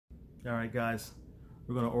All right, guys,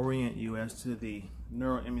 we're going to orient you as to the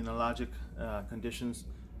neuroimmunologic conditions.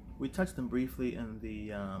 We touched them briefly in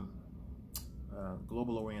the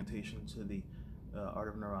global orientation to the art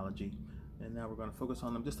of neurology, and now we're going to focus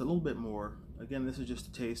on them just a little bit more. Again, this is just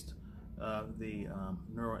a taste of the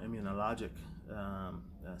neuroimmunologic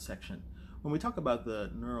section. When we talk about the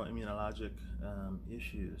neuroimmunologic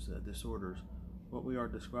issues, disorders, what we are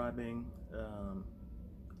describing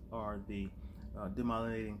are the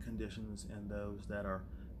demyelinating conditions and those that are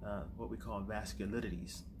what we call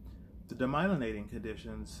vasculitides. The demyelinating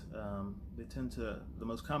conditions, the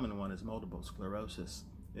most common one is multiple sclerosis.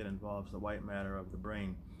 It involves the white matter of the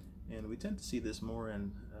brain, and we tend to see this more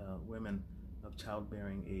in women of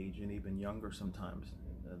childbearing age and even younger sometimes.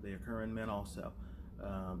 They occur in men also,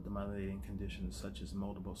 demyelinating conditions such as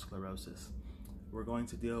multiple sclerosis. We're going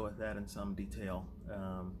to deal with that in some detail.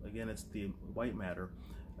 Again, it's the white matter.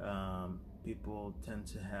 People tend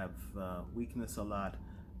to have weakness a lot,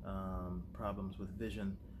 problems with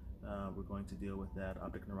vision. We're going to deal with that,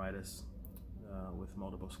 optic neuritis with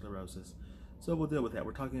multiple sclerosis. So we'll deal with that.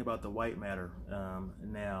 We're talking about the white matter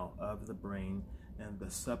now of the brain and the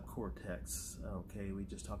subcortex. Okay, we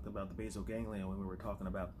just talked about the basal ganglia when we were talking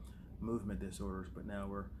about movement disorders, but now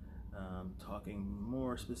we're talking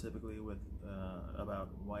more specifically about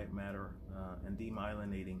white matter and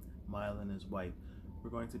demyelinating. Myelin is white. We're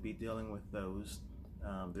going to be dealing with those.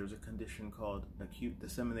 There's a condition called acute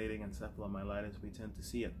disseminating encephalomyelitis. We tend to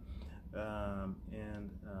see it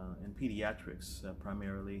in pediatrics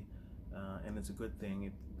primarily, and it's a good thing.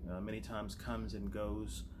 It many times comes and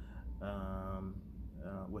goes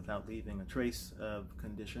without leaving a trace of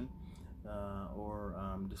condition or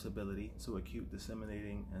disability. So acute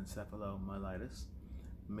disseminating encephalomyelitis.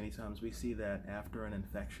 Many times we see that after an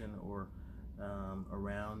infection or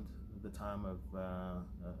around the time of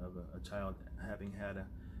a child having had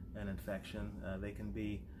an infection. They can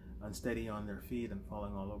be unsteady on their feet and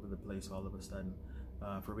falling all over the place all of a sudden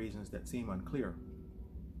for reasons that seem unclear.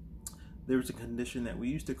 There's a condition that we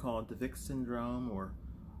used to call de Vick syndrome or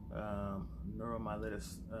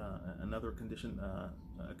neuromyelitis, another condition,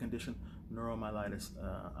 neuromyelitis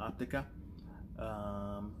optica,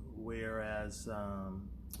 whereas a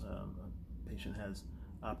patient has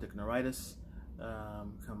optic neuritis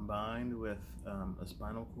combined with a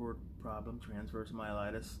spinal cord problem, transverse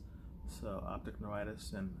myelitis. So optic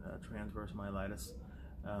neuritis and transverse myelitis,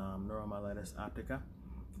 neuromyelitis optica.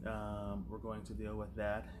 We're going to deal with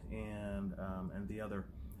that and the other.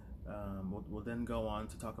 We'll then go on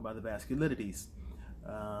to talk about the vasculitides,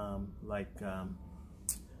 like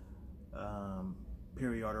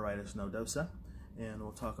periarteritis nodosa, and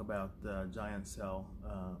we'll talk about giant cell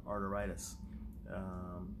arteritis.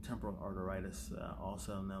 Temporal arteritis,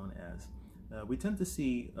 also known as. We tend to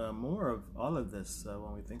see more of all of this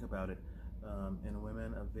when we think about it in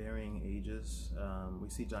women of varying ages. We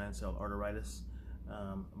see giant cell arteritis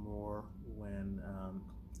more when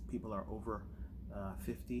people are over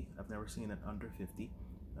 50. I've never seen it under 50.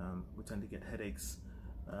 We tend to get headaches,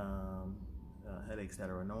 headaches that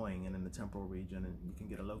are annoying and in the temporal region, and you can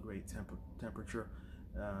get a low-grade temperature.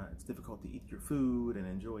 It's difficult to eat your food and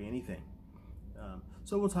enjoy anything.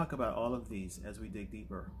 So we'll talk about all of these as we dig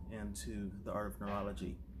deeper into the art of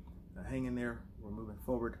neurology. Hang in there, we're moving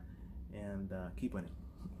forward, and keep winning.